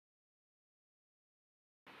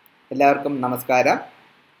എല്ലാവർക്കും നമസ്കാരം.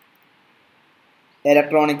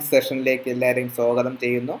 ഇലക്ട്രോണിക്സ് സെഷനിലേക്ക് എല്ലാവരെയും സ്വാഗതം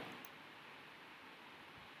ചെയ്യുന്നു.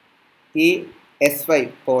 ഈ S5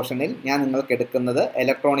 പോർഷനിൽ ഞാൻ നിങ്ങൾക്ക് എടുക്കുന്നത്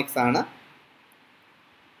ഇലക്ട്രോണിക്സ് ആണ്.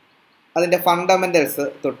 അതിൻ്റെ ഫണ്ടമെൻ്റൽസ്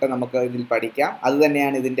തൊട്ട് നമുക്ക് ഇതിൽ പഠിക്കാം.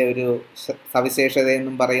 അതുതന്നെയാണ് ഇതിൻ്റെ ഒരു സവിശേഷത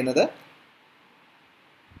എന്നും പറയുന്നത്.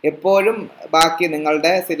 എപ്പോഴും ബാക്കി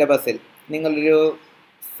നിങ്ങളുടെ സിലബസിൽ നിങ്ങളൊരു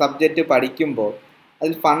സബ്ജക്റ്റ് പഠിക്കുമ്പോൾ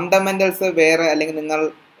അതിൽ ഫണ്ടമെൻ്റൽസ് വേറെ, അല്ലെങ്കിൽ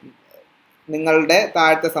നിങ്ങളുടെ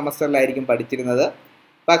താഴത്തെ സെമസ്റ്ററിലായിരിക്കും പഠിച്ചിരുന്നത്.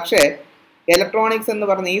 പക്ഷേ ഇലക്ട്രോണിക്സ് എന്ന്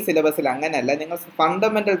പറഞ്ഞ ഈ സിലബസിൽ അങ്ങനെയല്ല, നിങ്ങൾ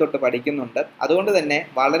ഫണ്ടമെൻ്റൽ തൊട്ട് പഠിക്കുന്നുണ്ട്. അതുകൊണ്ട് തന്നെ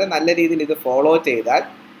വളരെ നല്ല രീതിയിൽ ഇത് ഫോളോ ചെയ്താൽ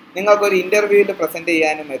നിങ്ങൾക്കൊരു ഇൻ്റർവ്യൂവിൽ പ്രസൻറ്റ്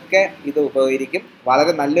ചെയ്യാനും ഒക്കെ ഇത് ഉപകരിക്കും.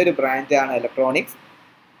 വളരെ നല്ലൊരു ബ്രാഞ്ചാണ് ഇലക്ട്രോണിക്സ്.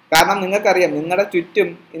 കാരണം നിങ്ങൾക്കറിയാം, നിങ്ങളുടെ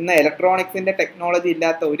ചുറ്റും ഇന്ന് ഇലക്ട്രോണിക്സിൻ്റെ ടെക്നോളജി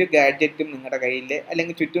ഇല്ലാത്ത ഒരു ഗാഡ്ജറ്റും നിങ്ങളുടെ കയ്യിൽ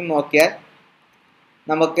അല്ലെങ്കിൽ ചുറ്റും നോക്കിയാൽ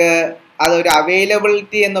നമുക്ക് അതൊരു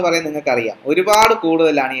അവൈലബിലിറ്റി എന്ന് പറയുന്നത് നിങ്ങൾക്കറിയാം, ഒരുപാട്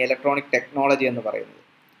കൂടുതലാണ് ഈ ഇലക്ട്രോണിക് ടെക്നോളജി എന്ന് പറയുന്നത്.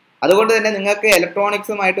 അതുകൊണ്ട് തന്നെ നിങ്ങൾക്ക്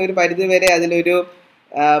ഇലക്ട്രോണിക്സുമായിട്ട് ഒരു പരിധിവരെ അതിലൊരു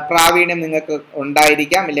പ്രാവീണ്യം നിങ്ങൾക്ക്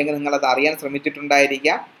ഉണ്ടായിരിക്കാം, ഇല്ലെങ്കിൽ നിങ്ങളത് അറിയാൻ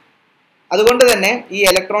ശ്രമിച്ചിട്ടുണ്ടായിരിക്കാം. അതുകൊണ്ട് തന്നെ ഈ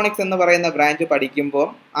ഇലക്ട്രോണിക്സ് എന്ന് പറയുന്ന ബ്രാഞ്ച് പഠിക്കുമ്പോൾ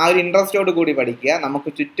ആ ഒരു ഇൻട്രസ്റ്റോട് കൂടി പഠിക്കുക.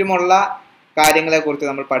 നമുക്ക് ചുറ്റുമുള്ള കാര്യങ്ങളെക്കുറിച്ച്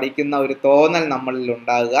നമ്മൾ പഠിക്കുന്ന ഒരു തോന്നൽ നമ്മളിൽ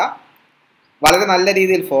ഉണ്ടാകുക. വളരെ നല്ല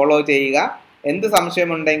രീതിയിൽ ഫോളോ ചെയ്യുക. എന്ത്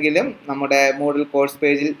സംശയമുണ്ടെങ്കിലും നമ്മുടെ മൂഡിൽ കോഴ്സ്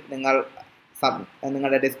പേജിൽ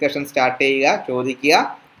നിങ്ങളുടെ ഡിസ്കഷൻ സ്റ്റാർട്ട് ചെയ്യുക, ചോദിക്കുക.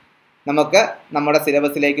 നമുക്ക് നമ്മുടെ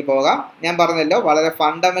സിലബസിലേക്ക് പോകാം. ഞാൻ പറഞ്ഞല്ലോ, വളരെ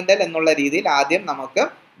ഫണ്ടമെൻ്റൽ എന്നുള്ള രീതിയിൽ ആദ്യം നമുക്ക്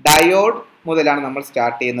ഡയോഡ് മുതലാണ് നമ്മൾ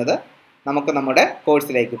സ്റ്റാർട്ട് ചെയ്യുന്നത്. നമുക്ക് നമ്മുടെ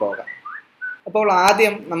കോഴ്സിലേക്ക് പോകാം. അപ്പോൾ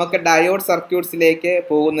ആദ്യം നമുക്ക് ഡയോഡ് സർക്യൂട്ട്സിലേക്ക്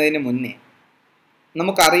പോകുന്നതിന് മുന്നേ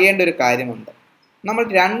നമുക്കറിയേണ്ട ഒരു കാര്യമുണ്ട്. നമ്മൾ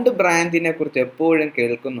രണ്ട് ബ്രാഞ്ചിനെ കുറിച്ച് എപ്പോഴും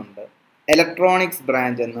കേൾക്കുന്നുണ്ട്, ഇലക്ട്രോണിക്സ്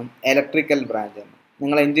ബ്രാഞ്ച് എന്നും ഇലക്ട്രിക്കൽ ബ്രാഞ്ച് എന്നും.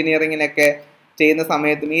 നിങ്ങൾ എഞ്ചിനീയറിങ്ങിനൊക്കെ ചെയ്യുന്ന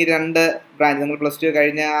സമയത്തും ഈ രണ്ട് ബ്രാഞ്ച്, നിങ്ങൾ +2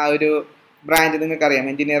 കഴിഞ്ഞ ആ ഒരു ബ്രാഞ്ച് നിങ്ങൾക്കറിയാം,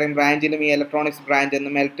 എഞ്ചിനീയറിംഗ് ബ്രാഞ്ചിലും ഈ ഇലക്ട്രോണിക്സ് ബ്രാഞ്ച്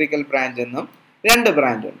എന്നും ഇലക്ട്രിക്കൽ ബ്രാഞ്ച് എന്നും രണ്ട്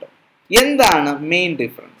ബ്രാഞ്ചുണ്ട്. എന്താണ് main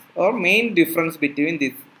difference between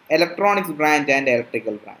this electronics branch and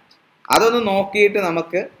electrical branch? അതൊന്ന് നോക്കിയിട്ട്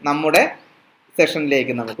നമുക്ക് നമ്മുടെ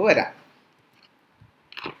സെഷനിലേക്ക് നമുക്ക് വരാം.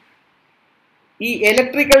 ഈ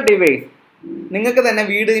ഇലക്ട്രിക്കൽ ഡിവൈസ്, നിങ്ങൾക്ക് തന്നെ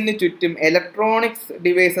വീടിന് ചുറ്റും ഇലക്ട്രോണിക്സ്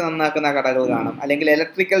ഡിവൈസ് നന്നാക്കുന്ന കടകൾ കാണും, അല്ലെങ്കിൽ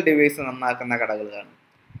ഇലക്ട്രിക്കൽ ഡിവൈസ് നന്നാക്കുന്ന കടകൾ കാണും.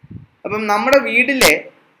 അപ്പം നമ്മുടെ വീട്ടിലെ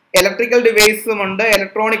ഇലക്ട്രിക്കൽ ഡിവൈസും ഉണ്ട്,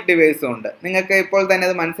 ഇലക്ട്രോണിക് ഡിവൈസും ഉണ്ട്. നിങ്ങൾക്ക് ഇപ്പോൾ തന്നെ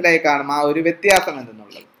അത് മനസ്സിലായി കാണും ആ ഒരു വ്യത്യാസം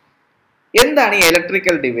എന്തെന്നുള്ളത്. എന്താണ് ഈ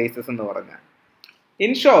ഇലക്ട്രിക്കൽ ഡിവൈസസ് എന്ന് പറഞ്ഞാൽ?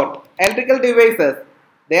 In short, electrical devices,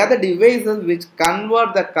 they are the devices which convert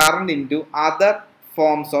the current into other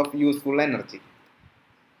forms of useful energy.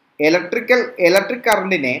 Electric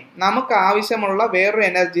കറണ്ടിനെ നമുക്ക് ആവശ്യമുള്ള വേറൊരു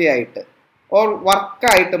എനർജി ആയിട്ട് ഓർ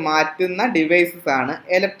വർക്കായിട്ട് മാറ്റുന്ന ഡിവൈസസ് ആണ്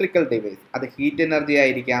ഇലക്ട്രിക്കൽ ഡിവൈസ്. അത് ഹീറ്റ് എനർജി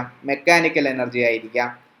ആയിരിക്കാം, മെക്കാനിക്കൽ എനർജി ആയിരിക്കാം.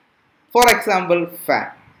 For example fan.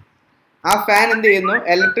 ആ ഫാൻ എന്ത് ചെയ്യുന്നു?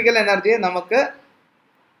 ഇലക്ട്രിക്കൽ എനർജിയെ നമുക്ക്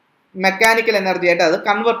മെക്കാനിക്കൽ എനർജി ആയിട്ട് അത്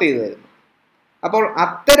കൺവേർട്ട് ചെയ്ത് തരുന്നു. അപ്പോൾ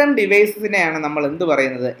അത്തരം ഡിവൈസസിനെയാണ് നമ്മൾ എന്ത്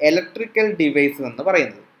പറയുന്നത്? ഇലക്ട്രിക്കൽ ഡിവൈസസ് എന്ന്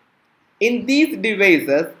പറയുന്നത്. In these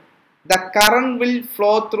devices the current will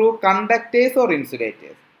flow through conductors or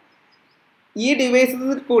insulators. ഈ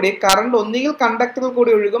ഡിവൈസസിൽ കൂടി കറണ്ട് ഒന്നുകിൽ കണ്ടക്ടറിൽ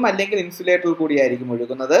കൂടി ഒഴുകും, അല്ലെങ്കിൽ ഇൻസുലേറ്ററിൽ കൂടി ആയിരിക്കും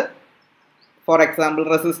ഒഴുകുന്നത്. ഫോർ എക്സാമ്പിൾ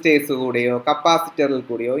റെസിസ്റ്റേഴ്സ് കൂടിയോ കപ്പാസിറ്ററിൽ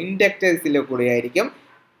കൂടിയോ ഇൻഡക്ടേഴ്സിൽ കൂടി ആയിരിക്കും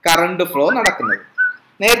കറണ്ട് ഫ്ലോ നടക്കുന്നത്.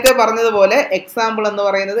 നേരത്തെ പറഞ്ഞതുപോലെ എക്സാമ്പിൾ എന്ന്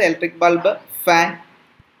പറയുന്നത് ഇലക്ട്രിക് ബൾബ്, ഫാൻ.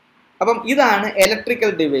 അപ്പം ഇതാണ്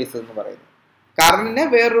ഇലക്ട്രിക്കൽ ഡിവൈസ് എന്ന് പറയുന്നത്. കറണ്ടിനെ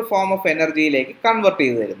വേറൊരു ഫോം ഓഫ് എനർജിയിലേക്ക് കൺവേർട്ട്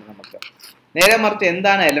ചെയ്ത് തരുന്നു നമുക്ക്. നേരെ മറിച്ച്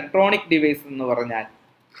എന്താണ് ഇലക്ട്രോണിക് ഡിവൈസ് എന്ന് പറഞ്ഞാൽ?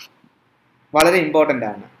 വളരെ ഇമ്പോർട്ടൻ്റ്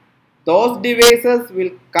ആണ്. Those devices will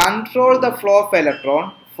control the flow of electron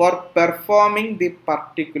four performing the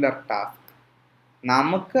particular task.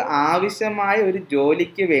 നമുക്ക് ആവശ്യമായ ഒരു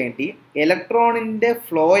ജോലിക്ക് വേണ്ടി ഇലക്ട്രോണിൻ്റെ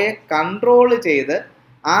ഫ്ലോയെ കൺട്രോൾ ചെയ്ത്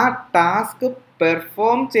ആ ടാസ്ക്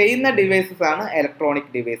പെർഫോം ചെയ്യുന്ന ഡിവൈസസ് ആണ്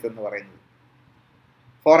ഇലക്ട്രോണിക് ഡിവൈസ് എന്ന് പറയുന്നത്.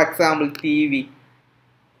 ഫോർ എക്സാമ്പിൾ TV,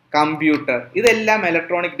 കമ്പ്യൂട്ടർ, ഇതെല്ലാം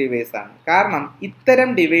ഇലക്ട്രോണിക് ഡിവൈസ് ആണ്. കാരണം ഇത്തരം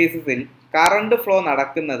ഡിവൈസസിൽ കറണ്ട് ഫ്ലോ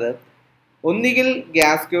നടക്കുന്നത് ഒന്നുകിൽ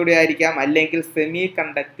ഗ്യാസ് കൂടി ആയിരിക്കാം, അല്ലെങ്കിൽ സെമി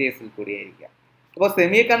കണ്ടക്ടേഴ്സിൽ കൂടി ആയിരിക്കാം. അപ്പോൾ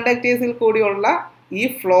സെമി കണ്ടക്ടേഴ്സിൽ കൂടിയുള്ള ഈ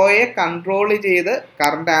ഫ്ലോയെ കൺട്രോൾ ചെയ്ത്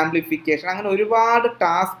കറണ്ട് ആംപ്ലിഫിക്കേഷൻ, അങ്ങനെ ഒരുപാട്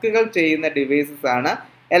ടാസ്കുകൾ ചെയ്യുന്ന ഡിവൈസസ് ആണ്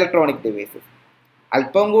ഇലക്ട്രോണിക് ഡിവൈസസ്.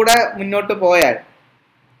 അല്പം കൂടെ മുന്നോട്ട് പോയാൽ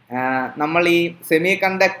നമ്മൾ ഈ സെമി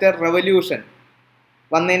കണ്ടക്ടർ റെവല്യൂഷൻ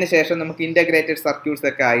വന്നതിന് ശേഷം നമുക്ക് ഇൻ്റഗ്രേറ്റഡ് സർക്യൂട്ട്സ്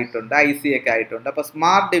ഒക്കെ ആയിട്ടുണ്ട്, IC ഒക്കെ ആയിട്ടുണ്ട്. അപ്പോൾ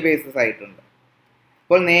സ്മാർട്ട് ഡിവൈസസ് ആയിട്ടുണ്ട്.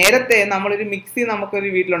 അപ്പോൾ നേരത്തെ നമ്മളൊരു മിക്സി നമുക്കൊരു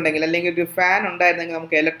വീട്ടിലുണ്ടെങ്കിൽ, അല്ലെങ്കിൽ ഒരു ഫാൻ ഉണ്ടായിരുന്നെങ്കിൽ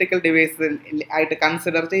നമുക്ക് ഇലക്ട്രിക്കൽ ഡിവൈസ് ആയിട്ട്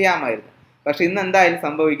കൺസിഡർ ചെയ്യാമായിരുന്നു. പക്ഷെ ഇന്ന് എന്തായാലും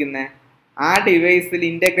സംഭവിക്കുന്നത്, ആ ഡിവൈസിൽ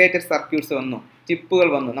ഇൻ്റഗ്രേറ്റഡ് സർക്യൂട്ട്സ് വന്നു, ചിപ്പുകൾ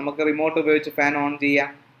വന്നു. നമുക്ക് റിമോട്ട് ഉപയോഗിച്ച് ഫാൻ ഓൺ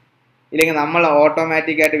ചെയ്യാം, ഇല്ലെങ്കിൽ നമ്മൾ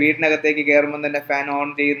ഓട്ടോമാറ്റിക്കായിട്ട് വീടിനകത്തേക്ക് കയറുമ്പോൾ തന്നെ ഫാൻ ഓൺ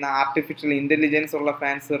ചെയ്യുന്ന ആർട്ടിഫിഷ്യൽ ഇൻ്റലിജൻസ് ഉള്ള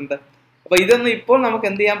ഫാൻസ് ഉണ്ട്. അപ്പോൾ ഇതൊന്നും ഇപ്പോൾ നമുക്ക്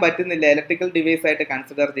എന്ത് ചെയ്യാൻ പറ്റുന്നില്ല, ഇലക്ട്രിക്കൽ ഡിവൈസ് ആയിട്ട്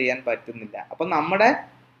കൺസിഡർ ചെയ്യാൻ പറ്റുന്നില്ല. അപ്പം നമ്മുടെ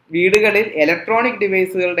വീടുകളിൽ ഇലക്ട്രോണിക്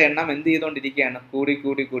ഡിവൈസുകളുടെ എണ്ണം എന്ത് ചെയ്തുകൊണ്ടിരിക്കുകയാണ്,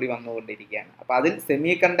 കൂടി വന്നുകൊണ്ടിരിക്കുകയാണ്. അപ്പോൾ അതിൽ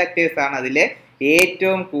സെമി കണ്ടക്ടേഴ്സ് ആണ് അതിലെ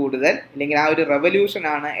ഏറ്റവും കൂടുതൽ, അല്ലെങ്കിൽ ആ ഒരു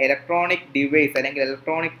റെവല്യൂഷനാണ് ഇലക്ട്രോണിക് ഡിവൈസ് അല്ലെങ്കിൽ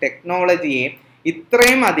ഇലക്ട്രോണിക് ടെക്നോളജിയെ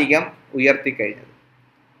ഇത്രയും അധികം ഉയർത്തിക്കഴിഞ്ഞത്.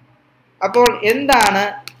 അപ്പോൾ എന്താണ്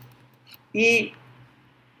ഈ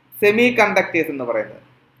സെമി കണ്ടക്ടേഴ്സ് എന്ന് പറയുന്നത്?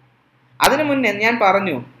 അതിനു മുന്നേ ഞാൻ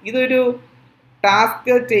പറഞ്ഞു ഇതൊരു ടാസ്ക്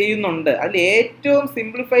ചെയ്യുന്നുണ്ട്. അതിൽ ഏറ്റവും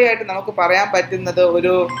സിംപ്ലിഫൈ ആയിട്ട് നമുക്ക് പറയാൻ പറ്റുന്നത്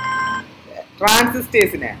ഒരു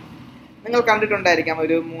ട്രാൻസിസ്റ്റേഴ്സിനെ നിങ്ങൾ കണ്ടിട്ടുണ്ടായിരിക്കാം,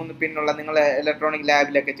 ഒരു 3 പിന്നുള്ള, നിങ്ങൾ ഇലക്ട്രോണിക്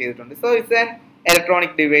ലാബിലൊക്കെ ചെയ്തിട്ടുണ്ട്. So it's an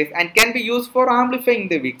electronic device and can be use for amplifying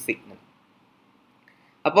the week signal.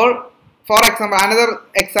 അപ്പോൾ ഫോർ എക്സാമ്പിൾ, അനദർ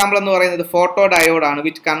എക്സാമ്പിൾ എന്ന് പറയുന്നത് ഫോട്ടോ ഡയോഡ് ആണ്,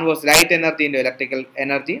 which converts light energy into electrical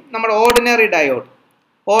energy. നമ്മുടെ ordinary diode,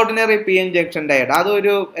 ordinary PN junction diode,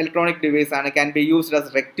 അതൊരു electronic device ആണ്, can be used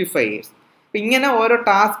as rectifiers. ഇങ്ങനെ ഓരോ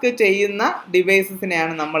task ചെയ്യുന്ന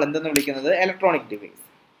ഡിവൈസസിനെയാണ് നമ്മൾ എന്തെന്ന് വിളിക്കുന്നത്, ഇലക്ട്രോണിക് ഡിവൈസ്.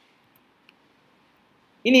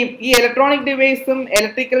 ഇനി ഈ ഇലക്ട്രോണിക് ഡിവൈസും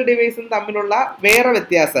ഇലക്ട്രിക്കൽ ഡിവൈസും തമ്മിലുള്ള വേറെ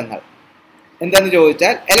വ്യത്യാസങ്ങൾ എന്തെന്ന്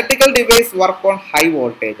ചോദിച്ചാൽ, electrical device work on high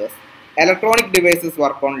voltages, electronic devices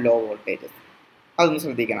work on law voltages. അതൊന്ന്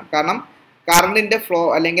ശ്രദ്ധിക്കണം. കാരണം കറണ്ടിന്റെ ഫ്ലോ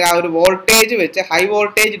അല്ലെങ്കിൽ ആ ഒരു വോൾട്ടേജ് വെച്ച് ഹൈ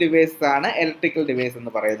വോൾട്ടേജ് ഡിവൈസസ് ആണ് ഇലക്ട്രിക്കൽ ഡിവൈസ്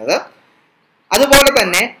എന്ന് പറയുന്നത്. അതുപോലെ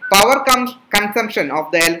തന്നെ power consumption of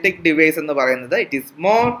the electric device എന്ന് പറയുന്നത് it is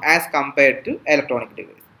more as compared two electronic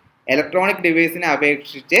device. Electronic ഡിവൈസിനെ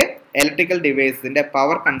അപേക്ഷിച്ച് ഇലക്ട്രിക്കൽ ഡിവൈസിന്റെ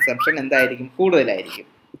പവർ കൺസംഷൻ എന്തായിരിക്കും, കൂടുതലായിരിക്കും.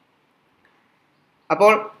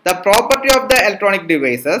 അപ്പോൾ the property of the electronic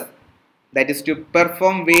devices that is to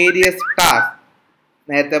perform various task,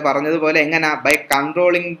 നേരത്തെ പറഞ്ഞതുപോലെ എങ്ങനെ, by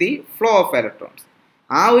controlling the flow of electrons.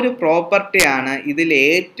 ആ ഒരു പ്രോപ്പർട്ടിയാണ് ഇതിൽ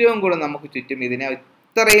ഏറ്റവും കൂടുതൽ നമുക്ക് ചുറ്റും ഇതിനെ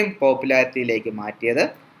ഇത്രയും പോപ്പുലാരിറ്റിയിലേക്ക് മാറ്റിയത്.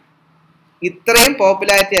 ഇത്രയും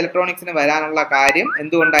പോപ്പുലാരിറ്റി ഇലക്ട്രോണിക്സിന് വരാനുള്ള കാര്യം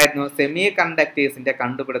എന്തുകൊണ്ടായിരുന്നു, സെമി കണ്ടക്ടേഴ്സിന്റെ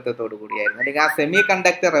കണ്ടുപിടുത്തത്തോടു കൂടിയായിരുന്നു. അല്ലെങ്കിൽ ആ സെമി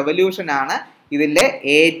കണ്ടക്ടർ റെവല്യൂഷൻ ആണ് ഇതിലെ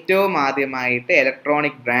ഏറ്റവും ആദ്യമായിട്ട്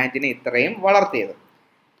ഇലക്ട്രോണിക് ബ്രാഞ്ചിനെ ഇത്രയും വളർത്തിയത്.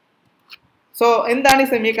 സോ എന്താണ് ഈ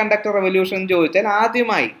സെമി കണ്ടക്ടർ റെവല്യൂഷൻ എന്ന് ചോദിച്ചാൽ,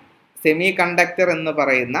 ആദ്യമായി സെമി കണ്ടക്ടർ എന്ന്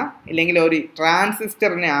പറയുന്ന അല്ലെങ്കിൽ ഒരു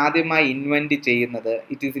ട്രാൻസിസ്റ്ററിനെ ആദ്യമായി ഇൻവെന്റ് ചെയ്യുന്നത്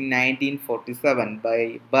it is in 1947 by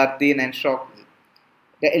Bardeen and Shockley.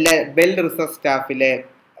 Bell research സ്റ്റാഫിലെ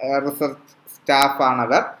research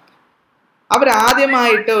സ്റ്റാഫാണവർ.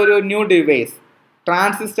 ആദ്യമായിട്ട് ഒരു ന്യൂ ഡിവൈസ്,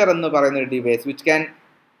 ട്രാൻസിസ്റ്റർ എന്ന് പറയുന്ന ഒരു device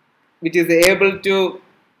which is able to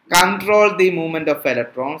control the movement of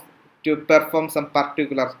electrons to perform some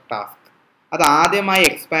particular task. അത് ആദ്യമായി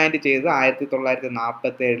എക്സ്പാൻഡ് ചെയ്ത്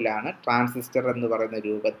 1947 ട്രാൻസിസ്റ്റർ എന്ന് പറയുന്ന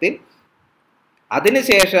രൂപത്തിൽ.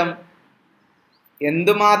 അതിനുശേഷം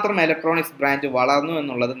എന്തുമാത്രം ഇലക്ട്രോണിക്സ് ബ്രാഞ്ച് വളർന്നു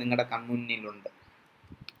എന്നുള്ളത് നിങ്ങളുടെ കൺമുന്നിലുണ്ട്.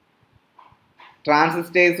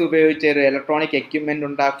 ട്രാൻസിസ്റ്റേഴ്സ് ഉപയോഗിച്ച് ഒരു ഇലക്ട്രോണിക് എക്യുപ്മെന്റ്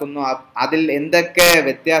ഉണ്ടാക്കുന്നു, അതിൽ എന്തൊക്കെ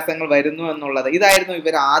വ്യത്യാസങ്ങൾ വരുന്നു എന്നുള്ളത്. ഇതായിരുന്നു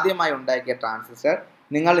ഇവർ ആദ്യമായി ഉണ്ടാക്കിയ ട്രാൻസിസ്റ്റർ.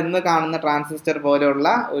 നിങ്ങൾ ഇന്ന് കാണുന്ന ട്രാൻസിസ്റ്റർ പോലെയുള്ള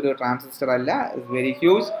ഒരു ട്രാൻസിസ്റ്റർ അല്ല, ഇറ്റ്സ് വെരി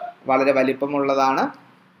ഹ്യൂജ്, വളരെ വലിപ്പമുള്ളതാണ്.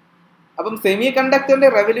 അപ്പം സെമി കണ്ടക്ടറിന്റെ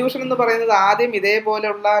റെവല്യൂഷൻ എന്ന് പറയുന്നത് ആദ്യം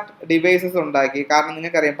ഇതേപോലെയുള്ള ഡിവൈസസ് ഉണ്ടാക്കി. കാരണം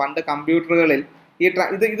നിങ്ങൾക്കറിയാം, പണ്ട് കമ്പ്യൂട്ടറുകളിൽ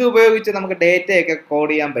ഇത് ഉപയോഗിച്ച് നമുക്ക് ഡേറ്റയൊക്കെ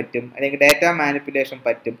കോഡ് ചെയ്യാൻ പറ്റും, അല്ലെങ്കിൽ ഡേറ്റ മാനിപ്പുലേഷൻ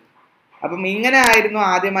പറ്റും. അപ്പം ഇങ്ങനെ ആയിരുന്നു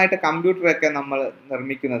ആദ്യമായിട്ട് കമ്പ്യൂട്ടറൊക്കെ നമ്മൾ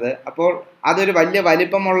നിർമ്മിക്കുന്നത്. അപ്പോൾ അതൊരു വലിയ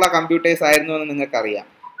വലിപ്പമുള്ള കമ്പ്യൂട്ടേഴ്സ് ആയിരുന്നു എന്ന് നിങ്ങൾക്കറിയാം.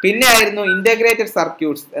 പിന്നെ ആയിരുന്നു ഇൻ്റഗ്രേറ്റഡ്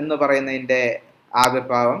സർക്യൂട്ട്സ് എന്ന് പറയുന്നതിൻ്റെ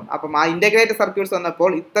ആവിർഭാവം. അപ്പം ആ ഇൻ്റഗ്രേറ്റഡ് സർക്യൂട്ട്സ്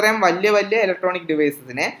വന്നപ്പോൾ ഇത്രയും വലിയ വലിയ ഇലക്ട്രോണിക്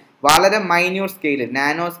ഡിവൈസസിനെ വളരെ മൈന്യൂട്ട് സ്കെയിലിൽ,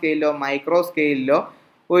 നാനോ സ്കെയിലിലോ മൈക്രോ സ്കെയിലിലോ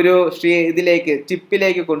ഒരു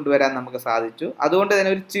ചിപ്പിലേക്ക് കൊണ്ടുവരാൻ നമുക്ക് സാധിച്ചു. അതുകൊണ്ട്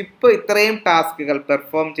തന്നെ ഒരു ചിപ്പ് ഇത്രയും ടാസ്കുകൾ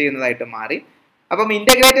പെർഫോം ചെയ്യുന്നതായിട്ട് മാറി. അപ്പം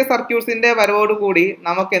ഇൻ്റഗ്രേറ്റഡ് സർക്യൂട്ട്സിന്റെ വരവോടുകൂടി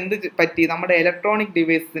നമുക്ക് എന്ത് പറ്റി, നമ്മുടെ ഇലക്ട്രോണിക്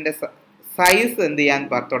ഡിവൈസസിന്റെ സൈസ് എന്ത് ചെയ്യാൻ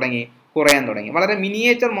കുറയാൻ തുടങ്ങി. വളരെ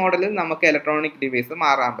മിനിയേച്ചർ മോഡലിൽ നമുക്ക് ഇലക്ട്രോണിക് ഡിവൈസ്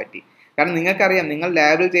മാറാൻ പറ്റി. കാരണം നിങ്ങൾക്കറിയാം, നിങ്ങൾ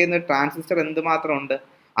ലാബിൽ ചെയ്യുന്ന ട്രാൻസിസ്റ്റർ എന്തുമാത്രം ഉണ്ട്,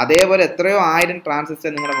 അതേപോലെ എത്രയോ 1000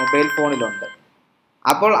 ട്രാൻസിസ്റ്റർ നിങ്ങളുടെ മൊബൈൽ ഫോണിലുണ്ട്.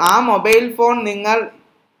 അപ്പോൾ ആ മൊബൈൽ ഫോൺ നിങ്ങൾ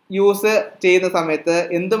യൂസ് ചെയ്യുന്ന സമയത്ത്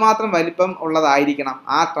എന്തുമാത്രം വലിപ്പം ഉള്ളതായിരിക്കണം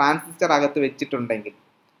ആ ട്രാൻസിസ്റ്റർ അകത്ത് വെച്ചിട്ടുണ്ടെങ്കിൽ.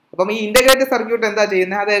 അപ്പം ഈ ഇൻ്റഗ്രേറ്റഡ് സർക്യൂട്ട് എന്താ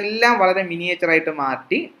ചെയ്യുന്നത്, അതെല്ലാം വളരെ മിനിയേച്ചറായിട്ട്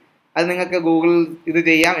മാറ്റി. അത് നിങ്ങൾക്ക് ഗൂഗിൾ ഇത്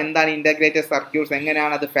ചെയ്യാം, എന്താണ് ഇൻ്റഗ്രേറ്റഡ് സർക്യൂട്ട്സ്,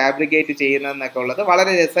 എങ്ങനെയാണ് അത് ഫാബ്രിക്കേറ്റ് ചെയ്യുന്നതെന്നൊക്കെ ഉള്ളത്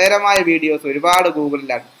വളരെ രസകരമായ വീഡിയോസ് ഒരുപാട്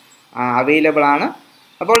ഗൂഗിളിൽ അവൈലബിൾ ആണ്.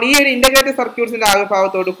 അപ്പോൾ ഈ ഒരു ഇൻ്റഗ്രേറ്റഡ് സർക്യൂട്ട്സിൻ്റെ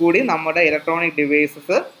ആവിർഭാവത്തോടു കൂടി നമ്മുടെ ഇലക്ട്രോണിക്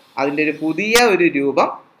ഡിവൈസസ് അതിൻ്റെ ഒരു പുതിയ ഒരു രൂപം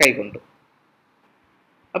കൈക്കൊണ്ടു.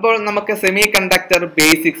 അപ്പോൾ നമുക്ക് സെമി കണ്ടക്ടർ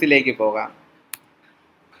ബേസിക്സിലേക്ക് പോകാം.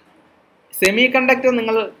 സെമി കണ്ടക്ടർ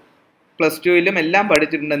നിങ്ങൾ +2 എല്ലാം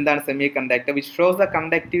പഠിച്ചിട്ടുണ്ട്. എന്താണ് semi conductor? Which shows the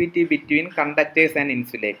conductivity between conductors and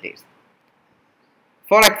insulators.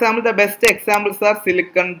 For example, the best examples are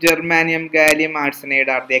silicon, germanium, gallium arsenide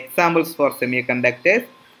are the examples for semiconductors.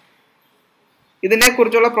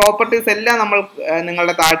 ഇതിനെക്കുറിച്ചുള്ള പ്രോപ്പർട്ടീസ് എല്ലാം നമ്മൾ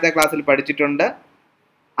നിങ്ങളുടെ താഴത്തെ ക്ലാസ്സിൽ പഠിച്ചിട്ടുണ്ട്.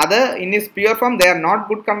 അത് in is pure form they are not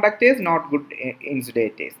good conductors, not good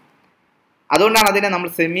insulators. അതുകൊണ്ടാണ് അതിനെ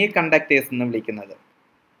നമ്മൾ സെമി കണ്ടക്ടേഴ്സ് എന്ന് വിളിക്കുന്നത്.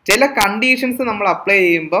 ചില കണ്ടീഷൻസ് നമ്മൾ അപ്ലൈ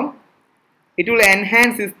ചെയ്യുമ്പം it will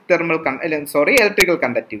enhance is electrical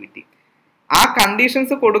conductivity. ആ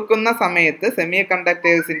കണ്ടീഷൻസ് കൊടുക്കുന്ന സമയത്ത് സെമി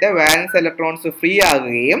കണ്ടക്ടേഴ്സിന്റെ വാലൻസ് ഇലക്ട്രോൺസ് ഫ്രീ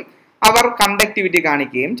ആകുകയും അവർ കണ്ടക്ടിവിറ്റി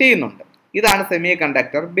കാണിക്കുകയും ചെയ്യുന്നുണ്ട്. ഇതാണ് സെമി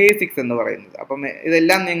കണ്ടക്ടർ ബേസിക്സ് എന്ന് പറയുന്നത്. അപ്പം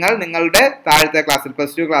ഇതെല്ലാം നിങ്ങൾ നിങ്ങളുടെ താഴത്തെ ക്ലാസ്സിൽ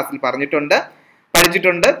 +2 ക്ലാസ്സിൽ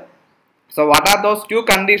പഠിച്ചിട്ടുണ്ട്. So what are those 2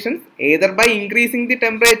 conditions? Either by increasing the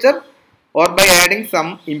temperature or by adding some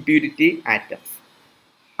impurity atoms.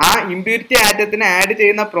 ആ ഇംപ്യൂരിറ്റി ആറ്റത്തിന് ആഡ്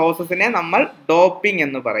ചെയ്യുന്ന പ്രോസസ്സിനെ നമ്മൾ ഡോപ്പിംഗ്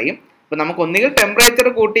എന്ന് പറയും. അപ്പോൾ നമുക്ക് ഒന്നുകിൽ ടെമ്പറേച്ചർ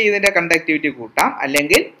കൂട്ടി ഇതിന്റെ കണ്ടക്ടിവിറ്റി കൂട്ടാം,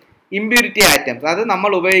 അല്ലെങ്കിൽ ഇംപ്യൂരിറ്റി ആറ്റംസ്, അത്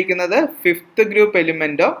നമ്മൾ ഉപയോഗിക്കുന്നത് 5th ഗ്രൂപ്പ്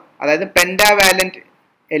എലിമെന്റോ അതായത് പെന്റാവാലന്റ്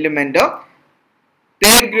എലിമെന്റോ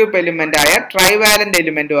 3rd ഗ്രൂപ്പ് എലിമെന്റ് ആയ ട്രൈവാലന്റ്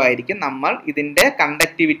എലിമെന്റോ ആയിരിക്കും നമ്മൾ ഇതിന്റെ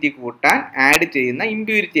കണ്ടക്ടിവിറ്റി കൂട്ടാൻ ആഡ് ചെയ്യുന്ന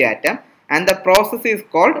impurity atom. And the process is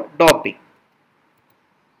called doping.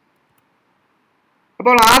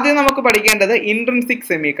 അപ്പോൾ ആദ്യം നമുക്ക് പഠിക്കേണ്ടത് intrinsic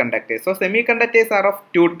semi conductors. So semi conductors R of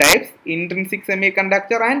 2 types, intrinsic semi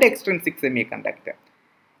conductor and extrinsic semi conductor.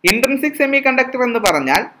 Intrinsic semi conductor എന്ന്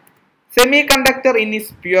പറഞ്ഞാൽ semi conductor in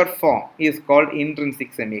is pure form is called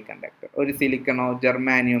intrinsic semi conductor. ഒരു സിലിക്കണോ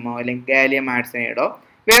ജെർമാനിയമോ അല്ലെങ്കിൽ gallium ആർസനൈഡോ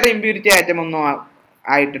വേറെ impurity atom ഒന്നും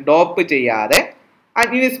ആയിട്ട് dope ചെയ്യാതെ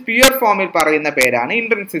in is pure ഫോമിൽ പറയുന്ന പേരാണ്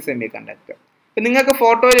ഇൻട്രിൻസിക് സെമി കണ്ടക്ടർ. നിങ്ങൾക്ക്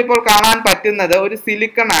ഫോട്ടോയിൽ ഇപ്പോൾ കാണാൻ പറ്റുന്നത് ഒരു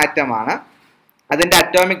സിലിക്കൺ ആറ്റമാണ്. അതിന്റെ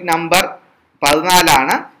അറ്റോമിക് നമ്പർ 14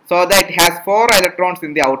 ആണ്. So that it has 4 electrons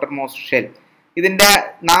in the outer most shell. ഇതിന്റെ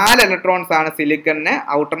 4 ഇലക്ട്രോൺസ് ആണ് സിലിക്കണിന്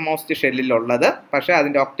ഔട്ടർ മോസ്റ്റ് ഷെല്ലിൽ ഉള്ളത്. പക്ഷെ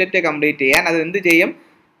അതിന്റെ ഒക്ടറ്റ് കംപ്ലീറ്റ് ചെയ്യാൻ അത് എന്ത് ചെയ്യും?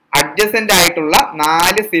 അഡ്ജസന്റ് ആയിട്ടുള്ള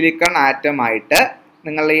 4 സിലിക്കൺ ആറ്റമായിട്ട്,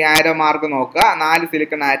 നിങ്ങൾ ഈ ആരോ മാർക്ക് നോക്കുക, 4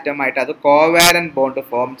 സിലിക്കൺ ആറ്റമായിട്ട് അത് കോവാലന്റ് ബോണ്ട്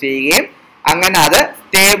ഫോം ചെയ്യുകയും അങ്ങനെ അത്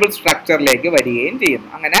സ്റ്റേബിൾ സ്ട്രക്ചറിലേക്ക് വരികയും ചെയ്യുന്നു.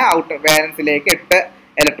 അങ്ങനെ ഔട്ടർ വാലൻസിലേക്ക് 8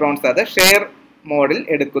 ഇലക്ട്രോൺസ് അത് ഷെയർ മോഡിൽ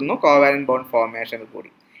എടുക്കുന്നു കോവാലന്റ് ബോണ്ട് ഫോർമേഷനിൽ കൂടി.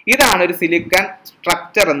 ഇതാണ് ഒരു സിലിക്കൺ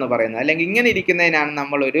സ്ട്രക്ചർ എന്ന് പറയുന്നത്. അല്ലെങ്കിൽ ഇങ്ങനെ ഇരിക്കുന്നതിനാണ്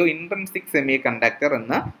നമ്മൾ ഒരു ഇൻട്രിൻസിക് സെമി കണ്ടക്ടർ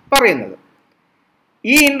എന്ന് പറയുന്നത്.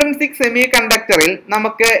 ഈ ഇൻട്രിൻസിക് സെമി കണ്ടക്ടറിൽ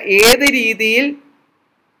നമുക്ക് ഏത് രീതിയിൽ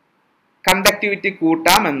കണ്ടക്ടിവിറ്റി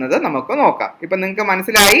കൂട്ടാം എന്നത് നമുക്ക് നോക്കാം. ഇപ്പൊ നിങ്ങൾക്ക്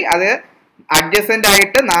മനസ്സിലായി, അത് അഡ്ജസന്റ്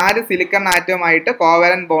ആയിട്ട് 4 സിലിക്കൺ ആറ്റമായിട്ട്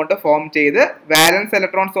കോവാലന്റ് ബോണ്ട് ഫോം ചെയ്ത് വാലൻസ്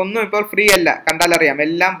ഇലക്ട്രോൺസ് ഒന്നും ഇപ്പോൾ ഫ്രീ അല്ല, കണ്ടാലറിയാം,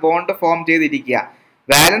 എല്ലാം ബോണ്ട് ഫോം ചെയ്തിരിക്കുക.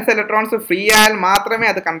 വാലൻസ് ഇലക്ട്രോൺസ് ഫ്രീ ആയാൽ മാത്രമേ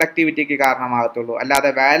അത് കണ്ടക്ടിവിറ്റിക്ക് കാരണമാകത്തുള്ളൂ. അല്ലാതെ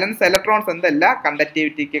വാലൻസ് ഇലക്ട്രോൺസ് എന്തല്ല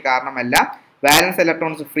കണ്ടക്ടിവിറ്റിക്ക് കാരണമല്ല. വാലൻസ്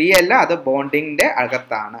ഇലക്ട്രോൺസ് ഫ്രീ അല്ല, അത് ബോണ്ടിങ്ങിന്റെ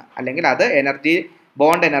അകത്താണ്, അല്ലെങ്കിൽ അത്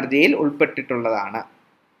ബോണ്ട് എനർജിയിൽ ഉൾപ്പെട്ടിട്ടുള്ളതാണ്.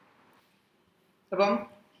 അപ്പം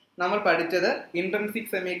നമ്മൾ പഠിച്ചത്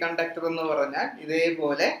ഇൻട്രിൻസിക് സെമി കണ്ടക്ടർ എന്ന് പറഞ്ഞാൽ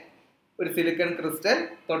ഇതേപോലെ ഒരു സിലിക്കൺ ക്രിസ്റ്റൽ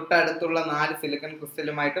തൊട്ടടുത്തുള്ള 4 സിലിക്കൺ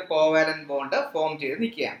ക്രിസ്റ്റലുമായിട്ട് കോവാലന്റ് ബോണ്ട് ഫോം ചെയ്ത്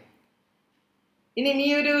നിൽക്കുകയാണ്. ഇനി ഈ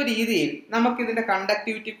ഒരു രീതിയിൽ നമുക്ക് ഇതിന്റെ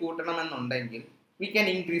conductivity കൂട്ടണമെന്നുണ്ടെങ്കിൽ we can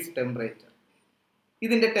increase temperature.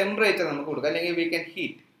 ഇതിന്റെ ടെമ്പറേച്ചർ നമുക്ക് കൊടുക്കുക, അല്ലെങ്കിൽ വി ക്യാൻ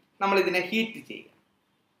ഹീറ്റ്. നമ്മൾ ഇതിനെ ഹീറ്റ് ചെയ്യുക.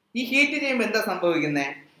 ഈ ഹീറ്റ് ചെയ്യുമ്പോൾ എന്താ സംഭവിക്കുന്നത്?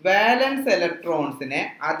 വാലൻസ് ഇലക്ട്രോൺസിന്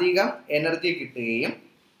അധികം എനർജി കിട്ടുകയും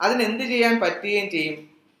അതിനെന്ത് ചെയ്യാൻ പറ്റുകയും ചെയ്യും?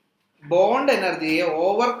 ബോണ്ട് എനർജിയെ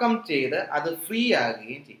ഓവർകം ചെയ്ത് അത് ഫ്രീ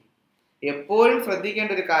ആകുകയും ചെയ്യും. എപ്പോഴും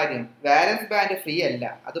ശ്രദ്ധിക്കേണ്ട ഒരു കാര്യം, വാലൻസ് ബാൻഡ് ഫ്രീ അല്ല,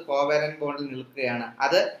 അത് കോവാലന്റ് ബോണ്ടിൽ നിൽക്കുകയാണ്.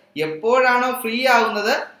 അത് എപ്പോഴാണോ ഫ്രീ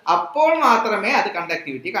ആവുന്നത് അപ്പോൾ മാത്രമേ അത്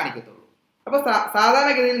കണ്ടക്ടിവിറ്റി കാണിക്കത്തുള്ളൂ. അപ്പൊ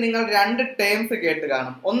സാധാരണഗതിയിൽ നിങ്ങൾ 2 ടേംസ് കേട്ട്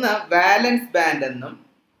കാണും. ഒന്ന് വാലൻസ് ബാൻഡ് എന്നും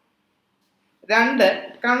 2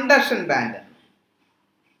 കണ്ടക്ഷൻ ബാൻഡ് എന്നും.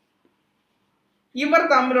 ഇവർ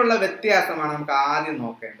തമ്മിലുള്ള വ്യത്യാസമാണ് നമുക്ക് ആദ്യം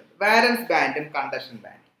നോക്കേണ്ടത്. വാലൻസ് ബാൻഡും കണ്ടക്ഷൻ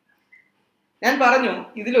ബാൻഡും. ഞാൻ പറഞ്ഞു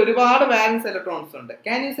ഇതിൽ ഒരുപാട് വാലൻസ് ഇലക്ട്രോൺസ് ഉണ്ട്.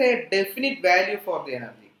 Can you say definite value for the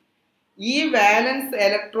energy? ഈ വാലൻസ്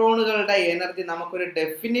ഇലക്ട്രോണുകളുടെ എനർജി നമുക്കൊരു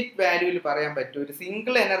ഡെഫിനിറ്റ് വാല്യൂവിൽ പറയാൻ പറ്റും. ഒരു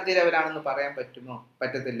സിംഗിൾ എനർജി ലെവലാണെന്ന് പറയാൻ പറ്റുമോ?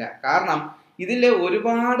 പറ്റത്തില്ല. കാരണം ഇതിൽ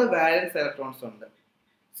ഒരുപാട് വാലൻസ് ഇലക്ട്രോൺസ് ഉണ്ട്.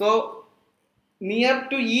 So near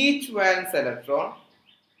to each വാലൻസ് electron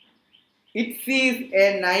it സീസ് എ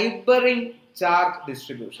നൈബറിംഗ് ചാർജ്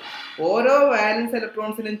ഡിസ്ട്രിബ്യൂഷൻ. ഓരോ വാലൻസ്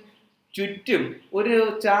ഇലക്ട്രോൺസിനും ചുറ്റും ഒരു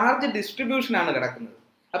ചാർജ് ഡിസ്ട്രിബ്യൂഷൻ ആണ് കിടക്കുന്നത്.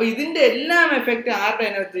 അപ്പൊ ഇതിന്റെ എല്ലാം എഫക്റ്റ് ആരുടെ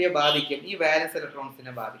എനർജിയെ ബാധിക്കും? ഈ വാലൻസ്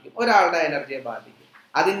ഇലക്ട്രോൺസിനെ ബാധിക്കും. ഒരാളുടെ എനർജിയെ ബാധിക്കും.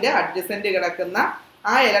 അതിന്റെ അഡ്ജസന്റ് കിടക്കുന്ന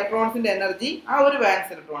ആ ഇലക്ട്രോൺസിന്റെ എനർജി ആ ഒരു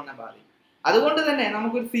വാലൻസ് ഇലക്ട്രോണിനെ ബാധിക്കും. അതുകൊണ്ട് തന്നെ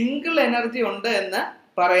നമുക്കൊരു സിംഗിൾ എനർജി ഉണ്ട് എന്ന്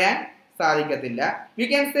പറയാൻ സാധിക്കത്തില്ല. We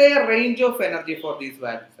can say range of energy for these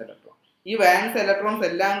വാലൻസ് electron. ഈ വാലൻസ് ഇലക്ട്രോൺസ്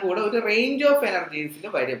എല്ലാം കൂടെ ഒരു റേഞ്ച് ഓഫ് എനർജീസിൽ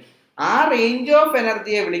വരും. ആ റേഞ്ച് ഓഫ്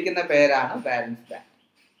എനർജിയെ വിളിക്കുന്ന പേരാണ് വാലൻസ് ബാൻഡ്.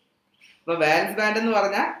 അപ്പോൾ വാലൻസ് ബാൻഡ് എന്ന്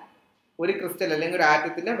പറഞ്ഞാൽ ഒരു ക്രിസ്റ്റൽ അല്ലെങ്കിൽ ഒരു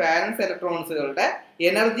ആറ്റത്തിലെ വാലൻസ് ഇലക്ട്രോൺസുകളുടെ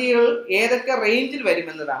എനർജികൾ ഏതൊക്കെ റേഞ്ചിൽ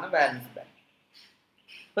വരുമെന്നതാണ് വാലൻസ് ബാൻഡ്.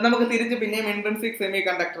 അപ്പോൾ നമുക്ക് തിരിച്ച് പിന്നെയും ഇൻട്രിൻസിക് സെമി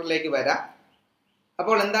കണ്ടക്ടറിലേക്ക് വരാം.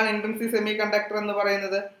 അപ്പോൾ എന്താണ് ഇൻട്രിൻസിക് സെമി കണ്ടക്ടർ എന്ന്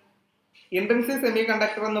പറയുന്നത്? ഇൻട്രിൻസിക് സെമി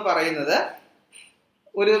കണ്ടക്ടർ എന്ന് പറയുന്നത്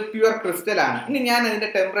ഒരു പ്യുവർ ക്രിസ്റ്റൽ ആണ്. ഇനി ഞാൻ അതിന്റെ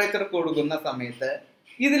ടെമ്പറേച്ചർ കൊടുക്കുന്ന സമയത്ത്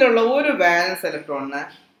ഇതിലുള്ള ഒരു വാലൻസ് ഇലക്ട്രോണിന്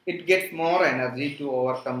it gets more energy to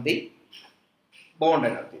overcome the bond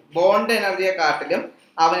energy. Bond എനർജിയെ കാട്ടിലും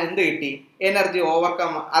അവൻ എന്ത് കിട്ടി? എനർജി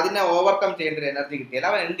അതിനെ ഓവർകം ചെയ്യേണ്ട ഒരു എനർജി കിട്ടിയാൽ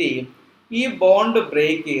അവൻ എന്ത് ചെയ്യും? ഈ ബോണ്ട്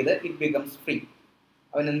ബ്രേക്ക് ചെയ്ത് ഇറ്റ് ബിക്കംസ് ഫ്രീ.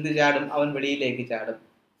 അവൻ എന്ത് ചാടും? അവൻ വെളിയിലേക്ക് ചാടും.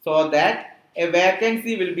 So that A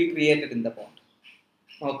vacancy will be created in the bond.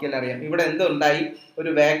 നോക്കിയാൽ അറിയാം ഇവിടെ എന്തുണ്ടായി? ഒരു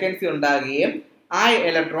വേക്കൻസി ഉണ്ടാകുകയും ആ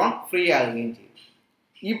ഇലക്ട്രോൺ ഫ്രീ ആകുകയും ചെയ്യും.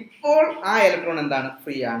 ഇപ്പോൾ ആ ഇലക്ട്രോൺ എന്താണ്?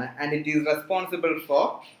 ഫ്രീ ആണ്. And it is responsible for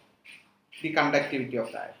the conductivity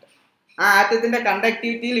of the atom. ആ ആറ്റത്തിന്റെ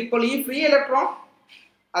കണ്ടക്ടിവിറ്റിയിൽ ഇപ്പോൾ ഈ ഫ്രീ ഇലക്ട്രോൺ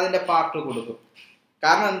അതിന്റെ പാർട്ട് കൊടുക്കും.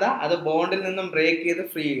 കാരണം എന്താ? അത് ബോണ്ടിൽ നിന്നും ബ്രേക്ക് ചെയ്ത്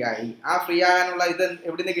ഫ്രീ ആയി. ആ ഫ്രീ ആകാനുള്ള ഇത്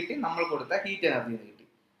എവിടെ നിന്ന് കിട്ടി? നമ്മൾ കൊടുത്ത ഹീറ്റ് എനർജി നിന്ന് കിട്ടി.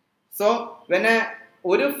 സോ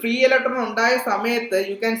ഒരു ഫ്രീ ഇലക്ട്രോൺ ഉണ്ടായ സമയത്ത്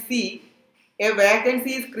you can see A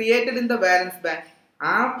vacancy is created in the വാലൻസ് band.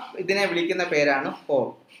 ആ ഇതിനെ വിളിക്കുന്ന പേരാണ് whole.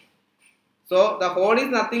 So the whole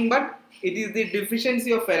is nothing but it is the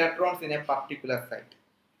deficiency of electrons in A particular site.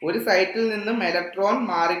 ഒരു സൈറ്റിൽ നിന്നും ഇലക്ട്രോൺ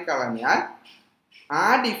മാറിക്കളഞ്ഞാൽ ആ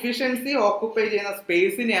ഡിഫിഷ്യൻസി ഓക്കുപ്പൈ ചെയ്യുന്ന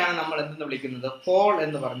സ്പേസിനെയാണ് നമ്മൾ എന്തെന്ന് വിളിക്കുന്നത്? ഹോൾ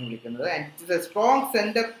എന്ന് പറഞ്ഞ് വിളിക്കുന്നത്. And it is A strong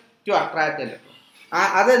centre to attract electron.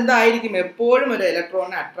 അതെന്തായിരിക്കും? എപ്പോഴും ഒരു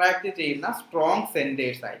ഇലക്ട്രോണിനെ അട്രാക്ട് ചെയ്യുന്ന സ്ട്രോങ്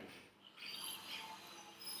സെന്റേഴ്സ് ആയിരിക്കും.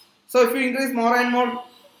 So if you increase more and more,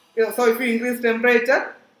 so if you increase temperature,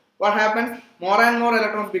 what happens? More and more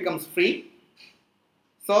electrons becomes free.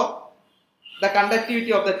 So the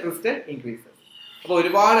conductivity of the crystal increases. അപ്പോൾ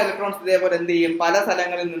ഒരുപാട് electrons ഇതേപോലെ എന്ത് ചെയ്യും? പല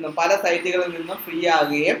സ്ഥലങ്ങളിൽ നിന്നും പല സൈറ്റുകളിൽ നിന്നും ഫ്രീ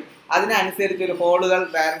ആകുകയും അതിനനുസരിച്ച് ഒരു ഹോളുകൾ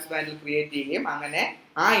വാലൻസ് ബാൻഡിൽ ക്രിയേറ്റ് ചെയ്യുകയും അങ്ങനെ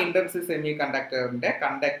ആ ഇൻട്രിൻസിക് സെമി കണ്ടക്ടറിന്റെ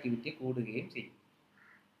കണ്ടക്ടിവിറ്റി കൂടുകയും ചെയ്യും.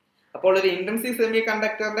 അപ്പോൾ ഒരു ഇൻട്രിൻസിക് സെമി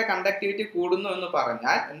കണ്ടക്ടറിന്റെ കണ്ടക്ടിവിറ്റി കൂടുന്നു എന്ന്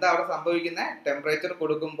പറഞ്ഞാൽ എന്താ അവിടെ സംഭവിക്കുന്നത്? ടെമ്പറേച്ചർ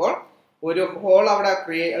കൊടുക്കുമ്പോൾ ഒരു ഹോൾ അവിടെ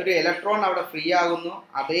ഒരു ഇലക്ട്രോൺ അവിടെ ഫ്രീ ആകുന്നു.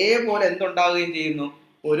 അതേപോലെ എന്തുണ്ടാവുകയും ചെയ്യുന്നു?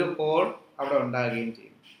 ഒരു ഹോൾ അവിടെ ഉണ്ടാകുകയും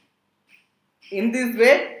ചെയ്യുന്നു. ഇൻ ദിസ്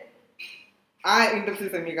വേ ആ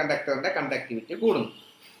ഇൻട്രിൻസിക് സെമി കണ്ടക്ടറിന്റെ കണ്ടക്ടിവിറ്റി കൂടുന്നു.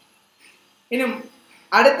 ഇനി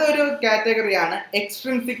അടുത്തൊരു കാറ്റഗറിയാണ്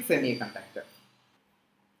extrinsic semi conductor.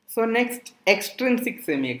 So next extrinsic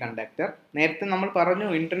semi conductor. നേരത്തെ നമ്മൾ പറഞ്ഞു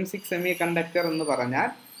ഇൻട്രിൻസിക് സെമി കണ്ടക്ടർ എന്ന് പറഞ്ഞാൽ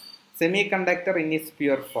semi conductor in its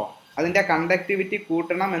pure form. അതിൻ്റെ കണ്ടക്ടിവിറ്റി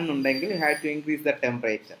കൂട്ടണം എന്നുണ്ടെങ്കിൽ you have to increase the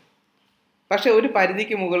temperature. പക്ഷെ ഒരു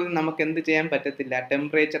പരിധിക്ക് മുകളിൽ നമുക്ക് എന്ത് ചെയ്യാൻ പറ്റത്തില്ല?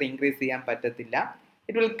 ടെമ്പറേച്ചർ ഇൻക്രീസ് ചെയ്യാൻ പറ്റത്തില്ല.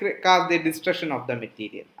 ഇറ്റ് വിൽ കാസ് the destruction of the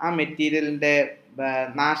material. ആ മെറ്റീരിയലിൻ്റെ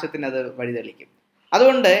നാശത്തിന് അത് വഴിതെളിക്കും.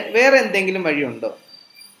 അതുകൊണ്ട് വേറെ എന്തെങ്കിലും വഴിയുണ്ടോ?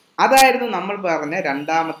 അതായിരുന്നു നമ്മൾ പറഞ്ഞ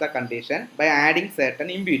രണ്ടാമത്തെ condition, by adding certain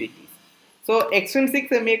impurities. So extrinsic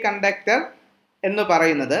semi conductor എന്ന്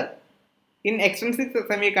പറയുന്നത്, in extrinsic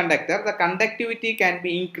semiconductor the conductivity can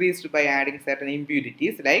be increased by adding certain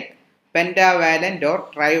impurities like pentavalent or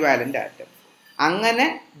trivalent atoms. അങ്ങനെ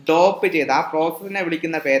ഡോപ്പ് ചെയ്ത ആ പ്രോസസ്സിനെ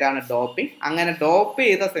വിളിക്കുന്ന പേരാണ് ഡോപ്പിംഗ്. അങ്ങനെ ഡോപ്പ്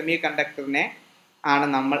ചെയ്ത സെമി കണ്ടക്ടറിനെ ആണ്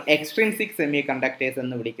നമ്മൾ എക്സ്ട്രിൻസിക് സെമി കണ്ടക്ടേഴ്സ്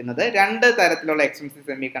എന്ന് വിളിക്കുന്നത്. രണ്ട് തരത്തിലുള്ള എക്സ്ട്രിൻസിക്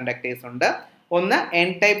സെമി കണ്ടക്ടേഴ്സ് ഉണ്ട്. ഒന്ന് എൻ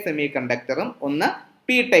ടൈപ്പ് സെമി കണ്ടക്ടറും ഒന്ന്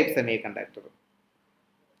പി ടൈപ്പ് സെമി കണ്ടക്ടറും.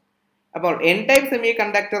 അപ്പോൾ എൻ ടൈപ്പ് സെമി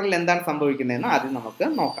കണ്ടക്ടറിൽ എന്താണ് സംഭവിക്കുന്നതെന്ന് ആദ്യം നമുക്ക്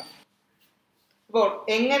നോക്കാം. അപ്പോൾ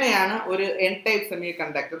എങ്ങനെയാണ് ഒരു N type semi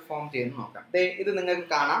conductor form ചെയ്യുന്നത് നോക്കാം. ഇത് നിങ്ങൾക്ക്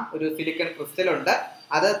കാണാം, ഒരു സിലിക്കൺ ക്രിസ്റ്റൽ ഉണ്ട്.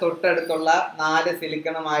 അത് തൊട്ടടുത്തുള്ള 4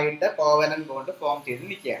 സിലിക്കണുമായിട്ട് കോവലന്റ് ബോണ്ട് ഫോം ചെയ്ത്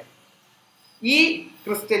നിൽക്കുകയാണ്. ഈ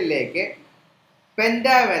ക്രിസ്റ്റലിലേക്ക്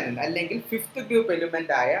പെന്റാവാലന്റ് അല്ലെങ്കിൽ 5th ഗ്രൂപ്പ്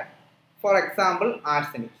എലിമെന്റ് ആയ ഫോർ എക്സാമ്പിൾ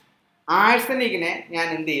ആഴ്സനിക്കിനെ ഞാൻ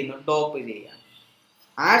എന്ത് ചെയ്യുന്നു? ഡോപ്പ് ചെയ്യുകയാണ്.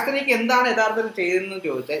 ആഴ്സനിക് എന്താണ് യഥാർത്ഥത്തിൽ ചെയ്യുന്നതെന്ന്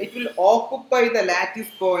ചോദിച്ചാൽ it will occupy the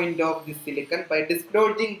lattice point of the silicon by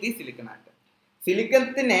ഡിസ്ക്ലോസിംഗ് the silicon atom.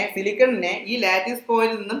 സിലിക്കണിനെ ഈ ലാറ്റിസ്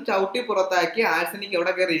പോയിന്റിൽ നിന്നും ചവിട്ടി പുറത്താക്കി ആഴ്സനിക്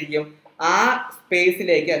എവിടെ കയറിയിരിക്കും? ആ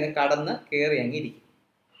സ്പേസിലേക്ക് അങ്ങ് കടന്ന് കയറി അങ്ങിരിക്കും.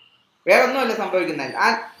 വേറെ ഒന്നുമല്ല സംഭവിക്കുന്നത്.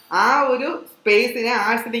 ആ ഒരു സ്പേസിനെ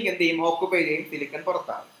ആഴ്സനിക് എന്ത് ചെയ്യും? ഓക്കുപ്പൈ ചെയ്യും, സിലിക്കൺ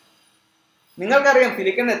പുറത്താകും. നിങ്ങൾക്കറിയാം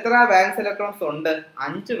സിലിക്കൺ എത്ര വാലൻസ് ഇലക്ട്രോൺസ് ഉണ്ട്?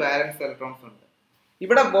 5 വാലൻസ് ഇലക്ട്രോൺസ് ഉണ്ട്.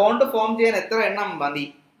 ഇവിടെ ബോണ്ട് ഫോം ചെയ്യാൻ എത്ര എണ്ണം മതി?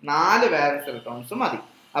 4 വാലൻസ് ഇലക്ട്രോൺസ് മതി.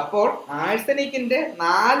 അപ്പോൾ ആഴ്സനിക്കിന്റെ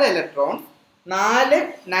 4 ഇലക്ട്രോൺസ് 4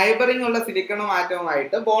 നൈബറിംഗ് ഉള്ള സിലിക്കണും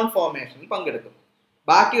ആറ്റവുമായിട്ട് ബോണ്ട് ഫോർമേഷനിൽ പങ്കെടുക്കും.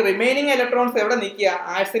 ബാക്കി റിമൈനിങ് ഇലക്ട്രോൺസ് എവിടെ നിൽക്കുക?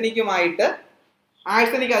 ആഴ്സനിക്കുമായിട്ട്.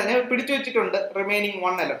 ആഴ്സനിക് അതിനെ പിടിച്ചു വെച്ചിട്ടുണ്ട്, റിമൈനിങ്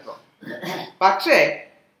 1 ഇലക്ട്രോൺ. പക്ഷേ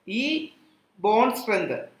ഈ ബോണ്ട്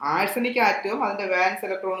സ്ട്രെങ്ത് ആഴ്സനിക് ആറ്റവും അതിന്റെ വാലൻസ്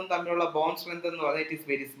ഇലക്ട്രോണും തമ്മിലുള്ള ബോണ്ട് സ്ട്രെങ്ത് എന്ന് പറഞ്ഞാൽ it is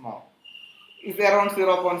very small. is around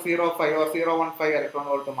 0.05 or 0.15 electron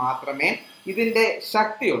volt മാത്രമേ ഇതിന്റെ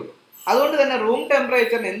ശക്തിയുള്ളൂ. അതുകൊണ്ട് തന്നെ റൂം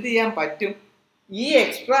ടെമ്പറേച്ചറിന് എന്ത് ചെയ്യാൻ പറ്റും? ഈ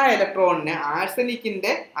എക്സ്ട്രാ ഇലക്ട്രോണിന്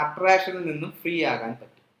ആഴ്സനിക്കിന്റെ അട്രാക്ഷനിൽ നിന്നും ഫ്രീ ആകാൻ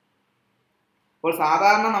പറ്റും. അപ്പോൾ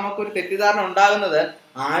സാധാരണ നമുക്കൊരു തെറ്റിദ്ധാരണ ഉണ്ടാകുന്നത്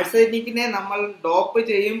ആഴ്സനിക്കിനെ നമ്മൾ ഡോപ്പ്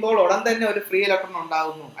ചെയ്യുമ്പോൾ ഉടൻ തന്നെ ഒരു ഫ്രീ ഇലക്ട്രോൺ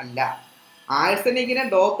ഉണ്ടാകുന്നു. അല്ല, ആഴ്സനിക്കിനെ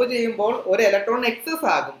ഡോപ്പ് ചെയ്യുമ്പോൾ ഒരു ഇലക്ട്രോൺ എക്സസ്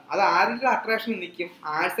ആകും. അത് ആരുടെ അട്രാക്ഷനിൽ നിൽക്കും?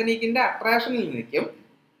 ആഴ്സനിക്കിന്റെ അട്രാക്ഷനിൽ നിൽക്കും.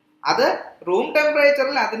 അത് റൂം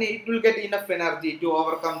ടെമ്പറേച്ചറിൽ അതിന് it will get enough energy to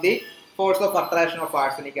overcome the force of attraction of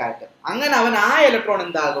arsenic atom. അങ്ങനെ അവൻ ആ ഇലക്ട്രോൺ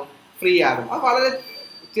എന്താകും? ഫ്രീ ആകും. അത് വളരെ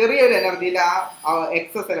ചെറിയൊരു എനർജിയിൽ ആ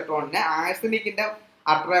എക്സസ് ഇലക്ട്രോണിനെ ആഴ്സനിക്കിന്റെ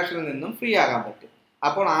അട്രാക്ഷനിൽ നിന്നും ഫ്രീ ആകാൻ പറ്റും.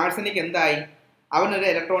 അപ്പോൾ ആഴ്സനിക് എന്തായി? അവനൊരു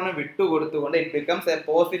ഇലക്ട്രോണിനെ വിട്ടുകൊടുത്തുകൊണ്ട് it becomes A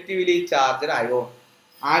positively charged ion.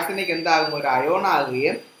 Arsenic എന്താകും? ഒരു അയോൺ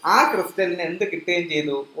ആകുകയും ആ ക്രിസ്റ്റലിന് എന്ത് കിട്ടുകയും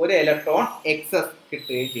ചെയ്തു? ഒരു ഇലക്ട്രോൺ എക്സസ്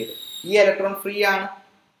കിട്ടുകയും ചെയ്തു. ഈ ഇലക്ട്രോൺ ഫ്രീ ആണ്.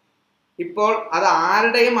 ഇപ്പോൾ അത്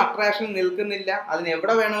ആരുടെയും അട്രാക്ഷനിൽ നിൽക്കുന്നില്ല. അതിന്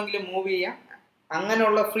എവിടെ വേണമെങ്കിലും മൂവ് ചെയ്യാം.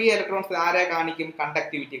 അങ്ങനെയുള്ള ഫ്രീ ഇലക്ട്രോൺസ് ആരെ കാണിക്കും?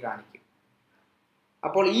 കണ്ടക്ടിവിറ്റി കാണിക്കും.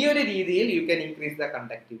 അപ്പോൾ ഈ ഒരു രീതിയിൽ you can increase the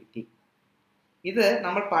conductivity. ഇത്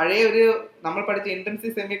നമ്മൾ പഠിച്ച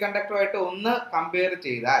ഇൻട്രിൻസിക് സെമി കണ്ടക്ടറുമായിട്ട് ഒന്ന് കമ്പയർ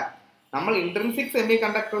ചെയ്താൽ, നമ്മൾ ഇൻട്രിൻസിക് സെമി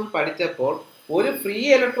കണ്ടക്ടറിൽ പഠിച്ചപ്പോൾ ഒരു ഫ്രീ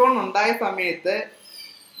ഇലക്ട്രോൺ ഉണ്ടായ സമയത്ത്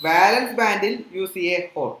വാലൻസ് ബാൻഡിൽ യു സി എ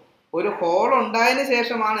ഹോൾ. ഒരു ഹോൾ ഉണ്ടായതിനു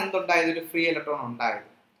ശേഷമാണ് എന്തുണ്ടായത്? ഒരു ഫ്രീ ഇലക്ട്രോൺ ഉണ്ടായത്.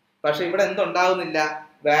 പക്ഷെ ഇവിടെ എന്തുണ്ടാകുന്നില്ല?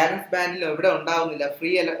 വാലൻസ് ബാൻഡിൽ എവിടെ ഉണ്ടാകുന്നില്ല?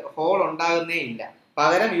 ഫ്രീ ഹോൾ ഉണ്ടാകുന്നേ ഇല്ല.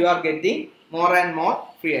 പകരം you are getting more and more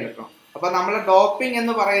free electron. അപ്പൊ നമ്മൾ ഡോപ്പിംഗ്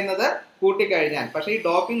എന്ന് പറയുന്നത് കൂട്ടിക്കഴിഞ്ഞാൽ, പക്ഷേ ഈ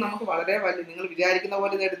ഡോപ്പിംഗ് നമുക്ക് വളരെ വലിയ, നിങ്ങൾ വിചാരിക്കുന്ന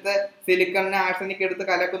പോലെ ഇതെടുത്ത് സിലിക്കണിനെ ആഴ്സനിക് എടുത്ത്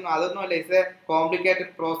കലക്കുന്നു, അതൊന്നുമല്ല. It's A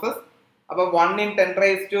complicated process. അപ്പൊ 1 ×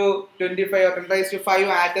 10⁻25 or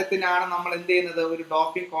 10⁵ ആറ്റത്തിനാണ് നമ്മൾ എന്ത് ചെയ്യുന്നത്? ഒരു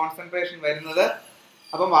ഡോപ്പിംഗ് കോൺസെൻട്രേഷൻ വരുന്നത്.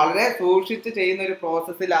 അപ്പം വളരെ സൂക്ഷിച്ച് ചെയ്യുന്ന ഒരു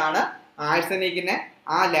പ്രോസസ്സിലാണ് ആഴ്സനിക്കിനെ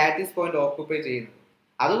ആ ലാറ്റിസ് പോയിന്റ് ഓക്കുപ്പൈ ചെയ്യുന്നത്.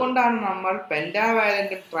 അതുകൊണ്ടാണ് നമ്മൾ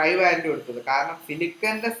പെന്റാവാലന്റും ട്രൈവാലന്റും എടുത്തത്. കാരണം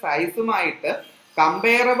സിലിക്കന്റെ സൈസുമായിട്ട്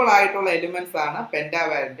കമ്പയറബിൾ ആയിട്ടുള്ള എലിമെന്റ്സ് ആണ്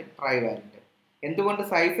പെന്റാവാലന്റും ട്രൈവാലന്റും. എന്തുകൊണ്ട്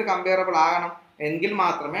സൈസ് കമ്പയറബിൾ ആകണം? എങ്കിൽ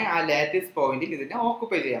മാത്രമേ ആ ലാറ്റിസ് പോയിന്റിൽ ഇതിനെ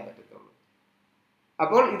ഓക്കുപ്പൈ ചെയ്യാൻ പറ്റത്തുള്ളൂ.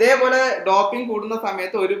 അപ്പോൾ ഇതേപോലെ ഡോപ്പിംഗ് കൂടുന്ന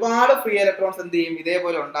സമയത്ത് ഒരുപാട് ഫ്രീ ഇലക്ട്രോൺസ് എന്ത് ചെയ്യും?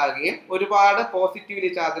 ഇതേപോലെ ഉണ്ടാകുകയും ഒരുപാട് പോസിറ്റീവ്ലി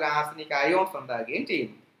ചാർജ്ഡ് ആഴ്സനിക് അയോൺസ് ഉണ്ടാകുകയും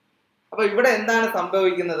ചെയ്യുന്നു. അപ്പൊ ഇവിടെ എന്താണ്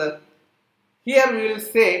സംഭവിക്കുന്നത്? Here we will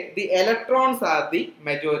say the electrons are the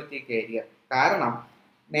majority carrier. കാരണം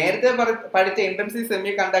നേരത്തെ പഠിച്ച ഇൻട്രിൻസിക്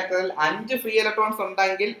സെമി കണ്ടക്ടറിൽ 5 ഫ്രീ ഇലക്ട്രോൺസ്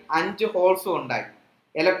ഉണ്ടെങ്കിൽ 5 ഹോൾസും ഉണ്ടായി.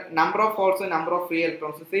 Number of ഹോൾസും number of free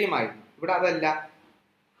electrons same ആയിരുന്നു. ഇവിടെ അതല്ല.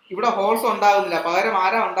 ഇവിടെ ഹോൾസ് ഉണ്ടാകുന്നില്ല. പകരം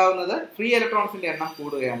ആരാ ഉണ്ടാകുന്നത്? ഫ്രീ ഇലക്ട്രോൺസിന്റെ എണ്ണം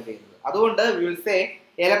കൂടുകയാണ് ചെയ്യുന്നത്. അതുകൊണ്ട് we will say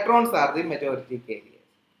electrons are the majority carrier.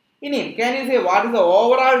 ഇനി can you say what is the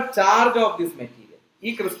overall charge of this material?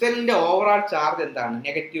 ഈ ക്രിസ്റ്റലിന്റെ ഓവറോൾ ചാർജ് എന്താണ്?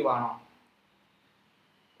 നെഗറ്റീവ് ആണോ?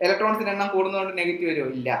 ഇലക്ട്രോൺസിന്റെ എണ്ണം കൂടുന്നതുകൊണ്ട് നെഗറ്റീവ്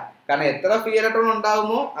വരുമോ? ഇല്ല. കാരണം എത്ര ഫ്രീ ഇലക്ട്രോൺ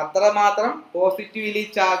ഉണ്ടാകുമോ അത്രമാത്രം പോസിറ്റീവ്ലി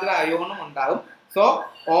ചാർജ്ഡ് അയോണും ഉണ്ടാകും. So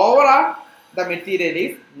overall the material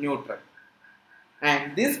is neutral. And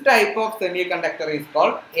this type of semi conductor is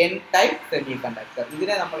called N type semi conductor.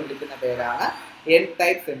 ഇതിനെ നമ്മൾ വിളിക്കുന്ന പേരാണ് N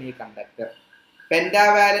type semi conductor.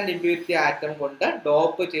 Pentavalent impurity atom കൊണ്ട്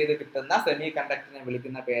ഡോപ്പ് ചെയ്ത് കിട്ടുന്ന സെമി കണ്ടക്ടറിനെ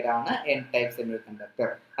വിളിക്കുന്ന പേരാണ് എൻ ടൈപ്പ് സെമി കണ്ടക്ടർ.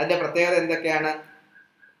 അതിന്റെ പ്രത്യേകത എന്തൊക്കെയാണ്?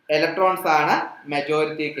 ഇലക്ട്രോൺസ് ആണ്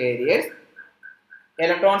majority careers.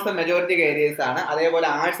 Electrons majority careers ആണ്. അതേപോലെ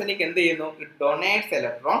ആഴ്സനിക് എന്ത് ചെയ്യുന്നു? It donates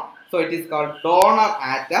electron. So it is called donor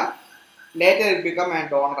atom. Later it become an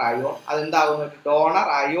donor ion. അതെന്താകുന്നു? ഒരു ഡോണർ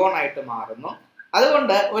അയോൺ ആയിട്ട് മാറുന്നു.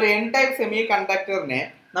 അതുകൊണ്ട് ഒരു എൻ ടൈപ്പ് സെമി കണ്ടക്ടറിനെ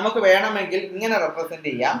നമുക്ക് വേണമെങ്കിൽ ഇങ്ങനെ റെപ്രസെന്റ്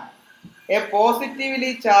ചെയ്യാം: A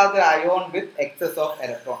positively charged ion with excess of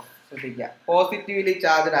electron. ശ്രദ്ധിക്കുക, positively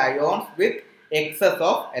charged ions with excess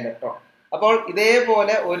of electron. അപ്പോൾ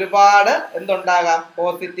ഇതേപോലെ ഒരുപാട് എന്തുണ്ടാകാം?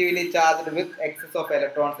 Positively charged with excess of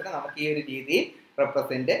ഇലക്ട്രോൺസിനെ നമുക്ക് ഈ ഒരു രീതിയിൽ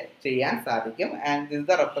റെപ്രസെന്റ് ചെയ്യാൻ സാധിക്കും. And this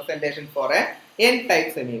the representation four A N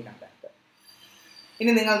type semi conductor.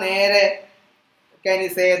 ഇനി നിങ്ങൾ നേരെ can you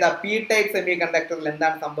say the p type semi കണ്ടക്ടറിൽ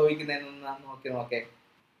എന്താണ് സംഭവിക്കുന്നതെന്ന് നോക്കേ.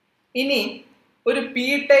 ഇനി ഒരു പി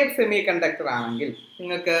ടൈപ്പ് സെമി കണ്ടക്ടർ ആണെങ്കിൽ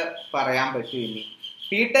നിങ്ങൾക്ക് പറയാൻ പറ്റും, ഇനി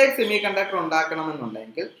P type semi conductor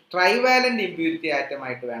ഉണ്ടാക്കണമെന്നുണ്ടെങ്കിൽ trivalent impurity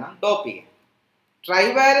ആറ്റമായിട്ട് വേണം ഡോപ്പ് ചെയ്യാൻ.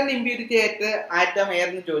 ട്രൈവാലന്റ് ഇമ്പ്യൂരിറ്റി ആറ്റം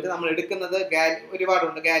ഏതെന്ന് ചോദിച്ചാൽ നമ്മൾ എടുക്കുന്നത്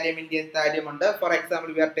ഒരുപാടുണ്ട്. ഗാലിയം, ഇന്ത്യൻ, താലിയം ഉണ്ട്. For example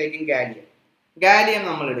V are taking gallium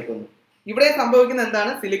നമ്മൾ എടുക്കുന്നു. ഇവിടെ സംഭവിക്കുന്നത്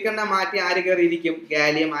എന്താണ്? സിലിക്കണിനെ മാറ്റി ആര് കയറിയിരിക്കും?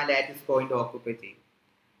 ഗാലിയം ആ ലാറ്റിസ് പോയിന്റ് ഓക്കുപ്പൈ ചെയ്യും.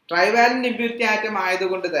 ട്രൈവാലന്റ് ഇമ്പ്യൂരിറ്റി ആറ്റം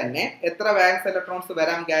ആയതുകൊണ്ട് തന്നെ എത്ര വാലൻസ് ഇലക്ട്രോൺസ്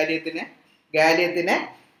വരാം ഗാലിയത്തിന്?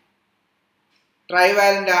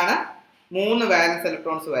 ട്രൈവാലന്റ് ആണ്, 3 വാലൻസ്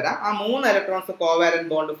ഇലക്ട്രോൺസ് വരാം. ആ 3 ഇലക്ട്രോൺസ് കോവാലന്റ്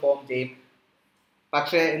ബോണ്ട് ഫോം ചെയ്യും.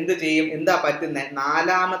 പക്ഷെ എന്താ പറ്റുന്നത്?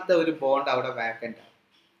 4ാമത്തെ ഒരു ബോണ്ട് അവിടെ വാക്കന്റ് ആണ്.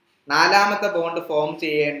 നാലാമത്തെ ബോണ്ട് ഫോം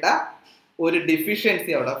ചെയ്യേണ്ട ഒരു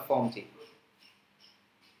ഡിഫിഷ്യൻസി അവിടെ ഫോം ചെയ്യും.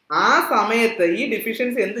 ആ സമയത്ത് ഈ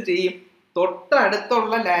ഡിഫിഷ്യൻസി എന്ത് ചെയ്യും?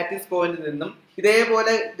 തൊട്ടടുത്തുള്ള ലാറ്റിസ് പോയിന്റിൽ നിന്നും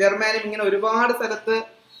ഇതേപോലെ ജർമാനിയം ഇങ്ങനെ ഒരുപാട് സ്ഥലത്ത്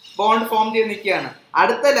ബോണ്ട് ഫോം ചെയ്ത് നിൽക്കുകയാണ്.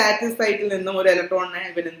 അടുത്ത ലാറ്റിസ് സൈറ്റിൽ നിന്നും ഒരു ഇലക്ട്രോണിനെ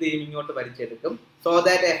ഇവൻ എന്ത് ചെയ്യും? ഇങ്ങോട്ട് വലിച്ചെടുക്കും. So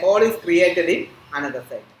that A whole is created in another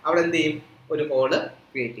site. അവിടെ എന്ത് ചെയ്യും? ഒരു ഹോള്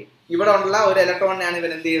ക്രിയേറ്റ് ചെയ്യും. ഇവിടെ ഉള്ള ഒരു ഇലക്ട്രോണിനെയാണ്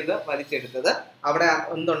ഇവൻ എന്ത് ചെയ്തത്? വലിച്ചെടുത്തത്. അവിടെ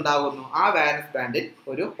എന്തുണ്ടാകുന്നു? ആ വാലൻസ് ബാൻഡിൽ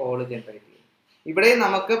ഒരു ഹോള് ജനറേറ്റ് ചെയ്യും. ഇവിടെ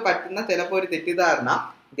നമുക്ക് പറ്റുന്ന ചിലപ്പോൾ ഒരു തെറ്റിദ്ധാരണ,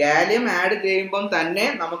 ഗാലിയം ആഡ് ചെയ്യുമ്പം തന്നെ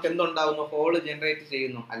നമുക്ക് എന്തുണ്ടാകുന്നു? ഹോള് ജനറേറ്റ്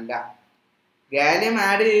ചെയ്യുന്നു. അല്ല, ഗാലിയം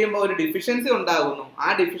ആഡ് ചെയ്യുമ്പോൾ ഒരു ഡിഫിഷ്യൻസി ഉണ്ടാകുന്നു. ആ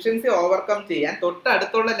ഡിഫിഷ്യൻസി ഓവർകം ചെയ്യാൻ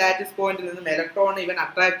തൊട്ടടുത്തുള്ള ലാറ്റിസ് പോയിന്റിൽ നിന്നും ഇലക്ട്രോൺ ഇവൻ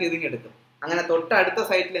അട്രാക്ട് ചെയ്തിങ്ങെടുക്കും. അങ്ങനെ തൊട്ടടുത്ത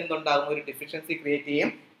സൈറ്റിൽ എന്തുണ്ടാകും? ഒരു ഡിഫിഷ്യൻസി ക്രിയേറ്റ്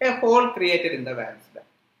ചെയ്യും. A whole created in the വാലൻസ് band.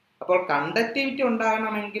 അപ്പോൾ കണ്ടക്ടിവിറ്റി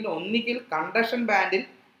ഉണ്ടാകണമെങ്കിൽ ഒന്നുകിൽ കണ്ടക്ഷൻ ബാൻഡിൽ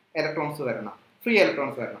ഇലക്ട്രോൺസ് വരണം, ഫ്രീ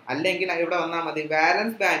ഇലക്ട്രോൺസ് വരണം. അല്ലെങ്കിൽ ഇവിടെ വന്നാൽ മതി,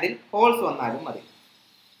 വാലൻസ് ബാൻഡിൽ ഹോൾസ് വന്നാലും മതി.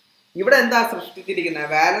 ഇവിടെ എന്താ സൃഷ്ടിച്ചിരിക്കുന്നത്?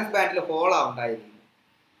 വാലൻസ് ബാൻഡിൽ ഹോളാണ് ഉണ്ടായിരിക്കുന്നത്.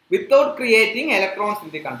 Without creating electrons in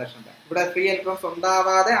the conduction band. ഇവിടെ ഫ്രീ ഇലക്ട്രോൺസ്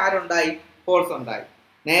ഉണ്ടാവാതെ ആരുണ്ടായി? ഹോൾസ് ഉണ്ടായി.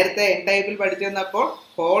 നേരത്തെ എൻ ടൈപ്പിൽ പഠിച്ചിരുന്നപ്പോൾ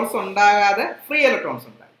ഹോൾസ് ഉണ്ടാകാതെ ഫ്രീ ഇലക്ട്രോൺസ്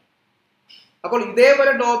ഉണ്ടായി. അപ്പോൾ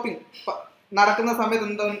ഇതേപോലെ ഡോപ്പിംഗ് നടക്കുന്ന സമയത്ത്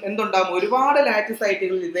എന്തുണ്ടാകും? ഒരുപാട് ലാറ്റിസ്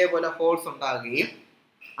സൈറ്റുകളിൽ ഇതേപോലെ ഹോൾസ് ഉണ്ടാകുകയും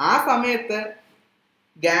ആ സമയത്ത്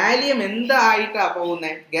ഗാലിയം എന്തായിട്ടാ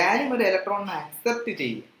പോകുന്നത്? ഗാലിയം ഒരു ഇലക്ട്രോണിനെ അക്സെപ്റ്റ്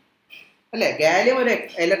ചെയ്യും, അല്ലെ? ഗാലിയം ഒരു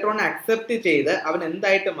ഇലക്ട്രോണിനെ അക്സെപ്റ്റ് ചെയ്ത് അവൻ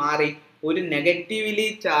എന്തായിട്ട് മാറി? ഒരു നെഗറ്റീവ്ലി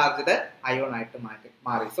ചാർജ്ഡ് അയോൺ ആയിട്ട്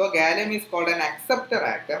മാറി. So gallium is called an acceptor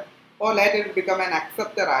atom, or let it become an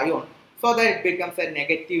acceptor ion, so that it becomes A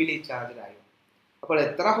negatively charged ion. അപ്പോൾ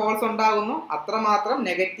എത്ര ഹോൾസ് ഉണ്ടാകുന്നു അത്രമാത്രം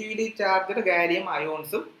നെഗറ്റീവ്ലി ചാർജ്ഡ് ഗാലിയം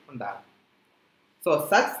അയോൺസും ഉണ്ടാകും. So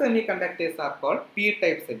such സെമികണ്ടക്ടേഴ്സ് are called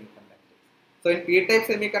p-type semiconductors. So in p-type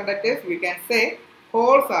semiconductors we can say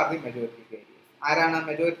holes are the majority carriers. ആരാണ്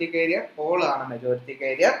majority carrier? Whole ആണ് majority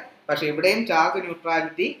carrier. പക്ഷെ ഇവിടെയും charge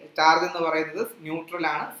neutrality, charge എന്ന് പറയുന്നത് ന്യൂട്രൽ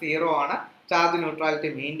ആണ്, 0 ആണ്. ചാർജ് ന്യൂട്രാലിറ്റി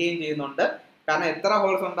മെയിൻറ്റെയിൻ ചെയ്യുന്നുണ്ട്. കാരണം എത്ര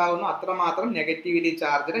ഹോൾസ് ഉണ്ടാകുന്നു അത്രമാത്രം നെഗറ്റീവ്ലി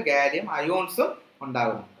ചാർജ്ഡ് ഗാലിയം അയോൺസും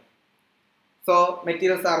ഉണ്ടാകുന്നുണ്ട്. So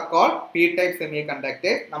materials are called p-type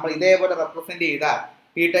semiconductors. നമ്മൾ ഇതേപോലെ റെപ്രസെന്റ് ചെയ്താൽ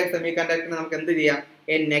p-type semiconductor നമുക്ക് എന്ത് ചെയ്യാം?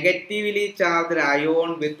 A negatively charged ion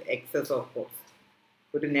with excess of force.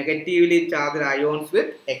 ഒരു negatively charged ions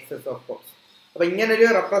with excess of force. അപ്പൊ ഇങ്ങനൊരു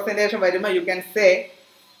റെപ്രസെന്റേഷൻ വരുമ്പോൾ you can say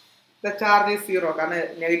the charge is 0. കാരണം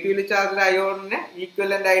നെഗറ്റീവ്ലി ചാർജ്ഡ് അയോണിന്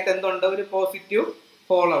ഈക്വലന്റ് ആയിട്ട് എന്തുണ്ട്? ഒരു പോസിറ്റീവ്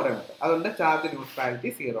ഹോൾ അവിടെ ഉണ്ട്. അതുകൊണ്ട് ചാർജ്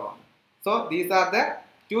ന്യൂട്രാലിറ്റി 0 ആണ്. So these are the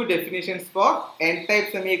two definitions for n-type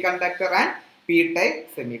semiconductor and p-type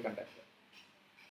semiconductor.